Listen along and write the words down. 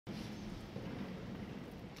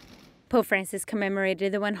Pope Francis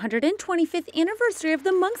commemorated the 125th anniversary of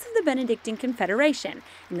the monks of the Benedictine Confederation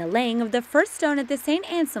and the laying of the first stone at the St.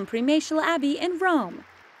 Anselm Prematial Abbey in Rome.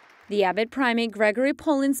 The abbot primate Gregory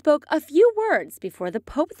Poland spoke a few words before the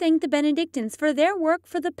Pope thanked the Benedictines for their work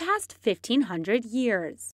for the past 1,500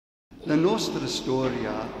 years. La nostra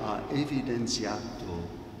storia ha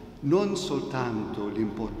evidenziato non soltanto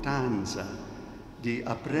l'importanza di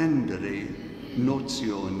apprendere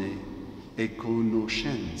nozioni e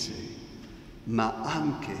conoscenze, ma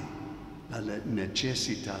anche la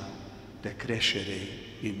necessità di crescere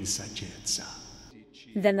in saggezza.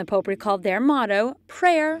 Then the Pope recalled their motto,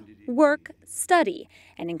 prayer, work, study,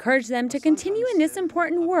 and encouraged them to continue in this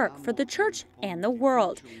important work for the Church and the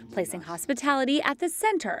world, placing hospitality at the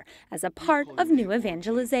center as a part of new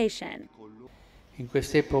evangelization. In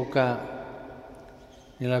quest'epoca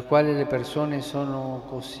nella quale le persone sono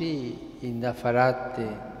così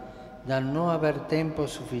indaffarate da non aver tempo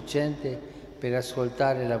sufficiente per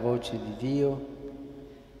ascoltare la voce di Dio,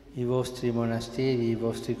 i vostri monasteri, i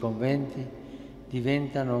vostri conventi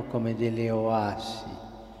diventano come delle oasi,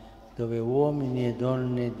 dove uomini e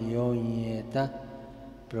donne di ogni età,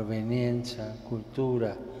 provenienza,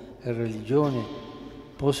 cultura e religione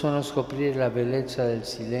possono scoprire la bellezza del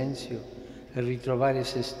silenzio e ritrovare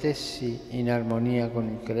se stessi in armonia con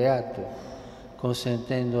il creato,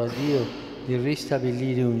 consentendo a Dio di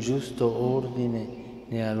ristabilire un giusto ordine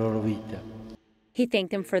nella loro vita. He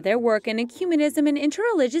thanked them for their work in ecumenism and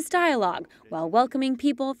interreligious dialogue while welcoming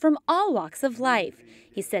people from all walks of life.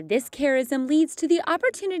 He said this charism leads to the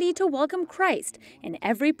opportunity to welcome Christ in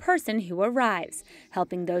every person who arrives,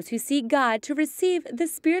 helping those who seek God to receive the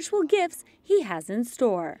spiritual gifts He has in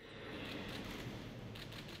store.